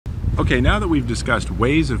Okay, now that we've discussed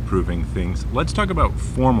ways of proving things, let's talk about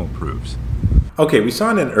formal proofs. Okay, we saw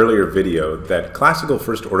in an earlier video that classical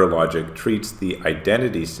first-order logic treats the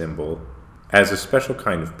identity symbol as a special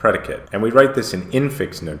kind of predicate, and we write this in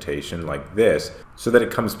infix notation like this so that it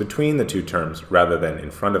comes between the two terms rather than in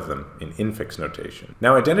front of them in infix notation.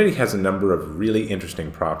 Now, identity has a number of really interesting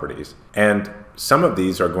properties, and some of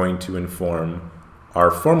these are going to inform our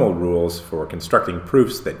formal rules for constructing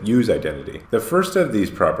proofs that use identity. The first of these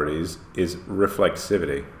properties is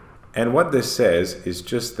reflexivity. And what this says is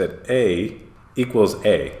just that A equals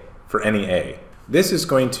A for any A. This is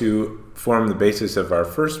going to form the basis of our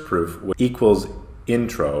first proof, which equals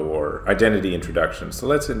intro or identity introduction. So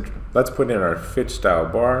let's put in our Fitch-style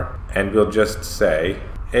bar, and we'll just say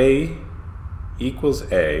A equals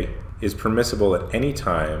A is permissible at any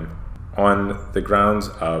time on the grounds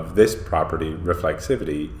of this property,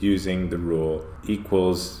 reflexivity, using the rule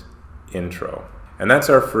equals intro. And that's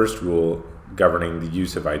our first rule governing the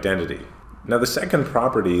use of identity. Now, the second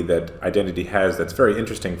property that identity has that's very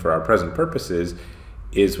interesting for our present purposes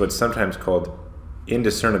is what's sometimes called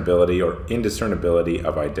indiscernibility or indiscernibility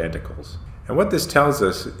of identicals. And what this tells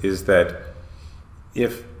us is that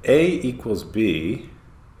if A equals B,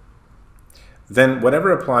 then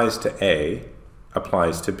whatever applies to A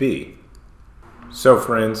applies to B. So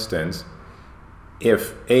for instance,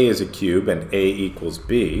 if A is a cube and A equals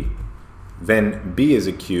B, then B is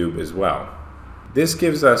a cube as well. This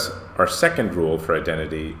gives us our second rule for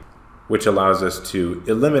identity, which allows us to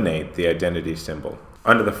eliminate the identity symbol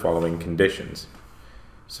under the following conditions.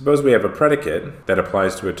 Suppose we have a predicate that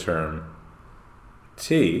applies to a term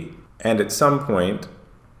T, and at some point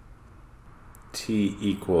T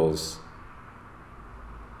equals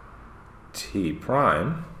T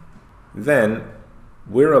prime, then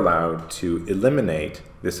we're allowed to eliminate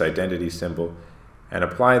this identity symbol and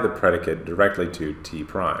apply the predicate directly to T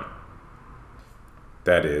prime.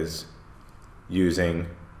 That is, using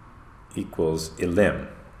equals elim.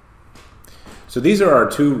 So these are our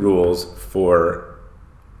two rules for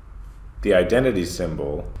the identity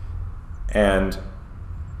symbol, and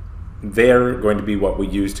they're going to be what we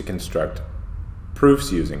use to construct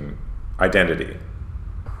proofs using identity.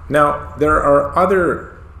 Now, there are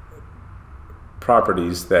other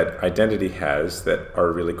properties that identity has that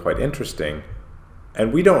are really quite interesting,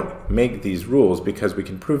 and we don't make these rules because we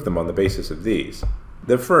can prove them on the basis of these.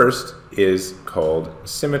 The first is called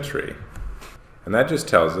symmetry, and that just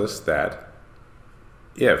tells us that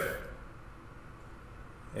if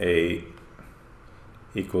A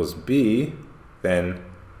equals B, then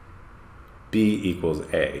B equals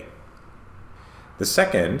A. The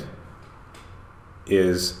second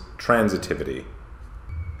is transitivity,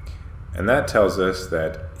 and that tells us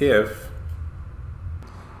that if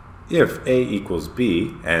A equals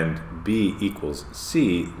B and B equals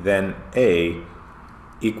C, then A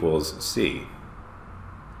equals C.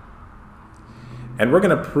 And we're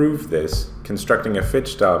going to prove this constructing a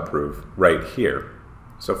Fitch-style proof right here.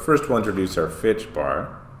 So first we'll introduce our Fitch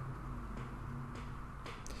bar,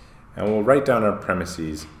 and we'll write down our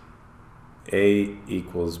premises A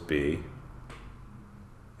equals B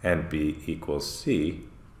and B equals C.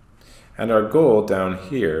 And our goal down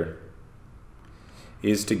here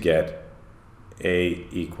is to get A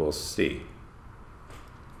equals C.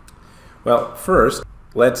 Well, first,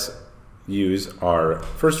 let's use our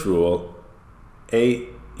first rule, A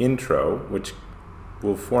intro, which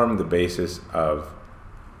will form the basis of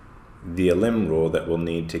the elim rule that we'll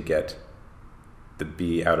need to get the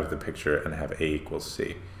B out of the picture and have A equals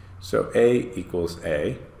C. So A equals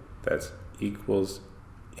A, that's equals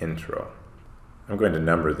intro. I'm going to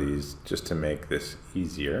number these just to make this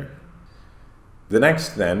easier. The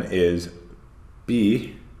next then is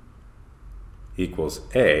B equals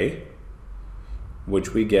A,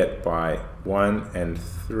 which we get by 1 and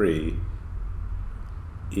 3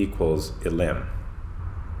 equals elim.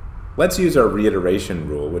 Let's use our reiteration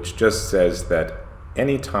rule, which just says that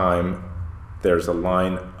anytime there's a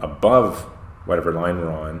line above whatever line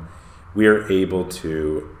we're on, we're able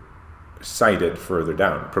to cite it further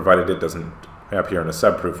down, provided it doesn't appear in a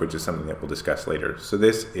subproof, which is something that we'll discuss later. So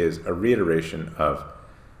this is a reiteration of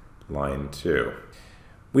line 2.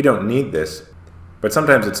 We don't need this, but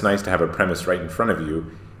sometimes it's nice to have a premise right in front of you,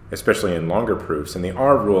 especially in longer proofs, and the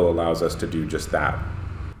R rule allows us to do just that.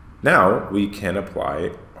 Now we can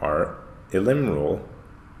apply our elim rule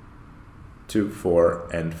to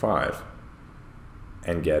 4 and 5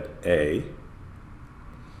 and get A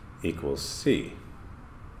equals C.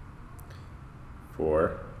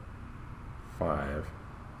 4, 5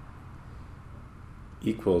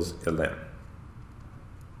 equals elim.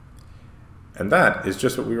 And that is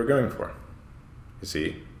just what we were going for. You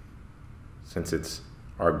see, since it's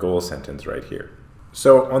our goal sentence right here.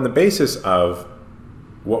 So on the basis of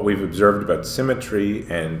what we've observed about symmetry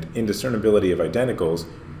and indiscernibility of identicals,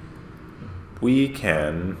 we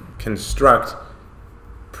can construct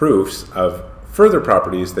proofs of further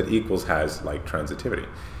properties that equals has, like transitivity.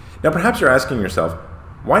 Now perhaps you're asking yourself,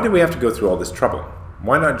 why do we have to go through all this trouble?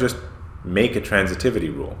 Why not just make a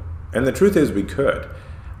transitivity rule? And the truth is we could.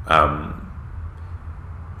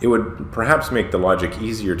 It would perhaps make the logic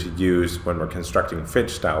easier to use when we're constructing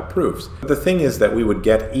Fitch-style proofs. But the thing is that we would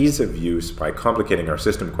get ease of use by complicating our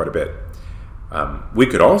system quite a bit. We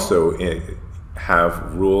could also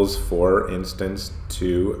have rules, for instance,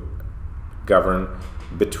 to govern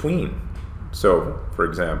between. So, for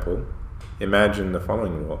example, imagine the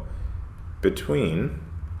following rule. Between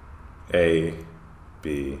A,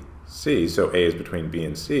 B, C, so A is between B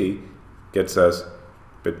and C, gets us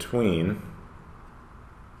between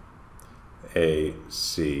A,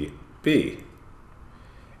 C, B.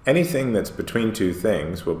 Anything that's between two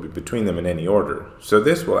things will be between them in any order, so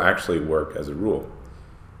this will actually work as a rule.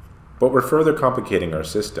 But we're further complicating our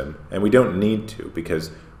system, and we don't need to,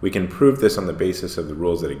 because we can prove this on the basis of the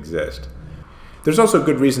rules that exist. There's also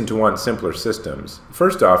good reason to want simpler systems.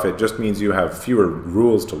 First off, it just means you have fewer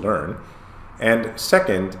rules to learn, and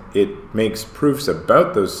second, it makes proofs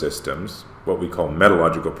about those systems, what we call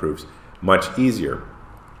metalogical proofs, much easier.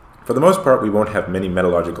 For the most part, we won't have many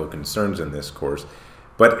metalogical concerns in this course,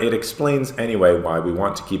 but it explains anyway why we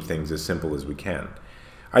want to keep things as simple as we can.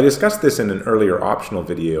 I discussed this in an earlier optional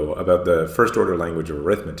video about the first-order language of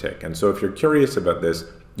arithmetic, and so if you're curious about this,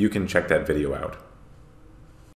 you can check that video out.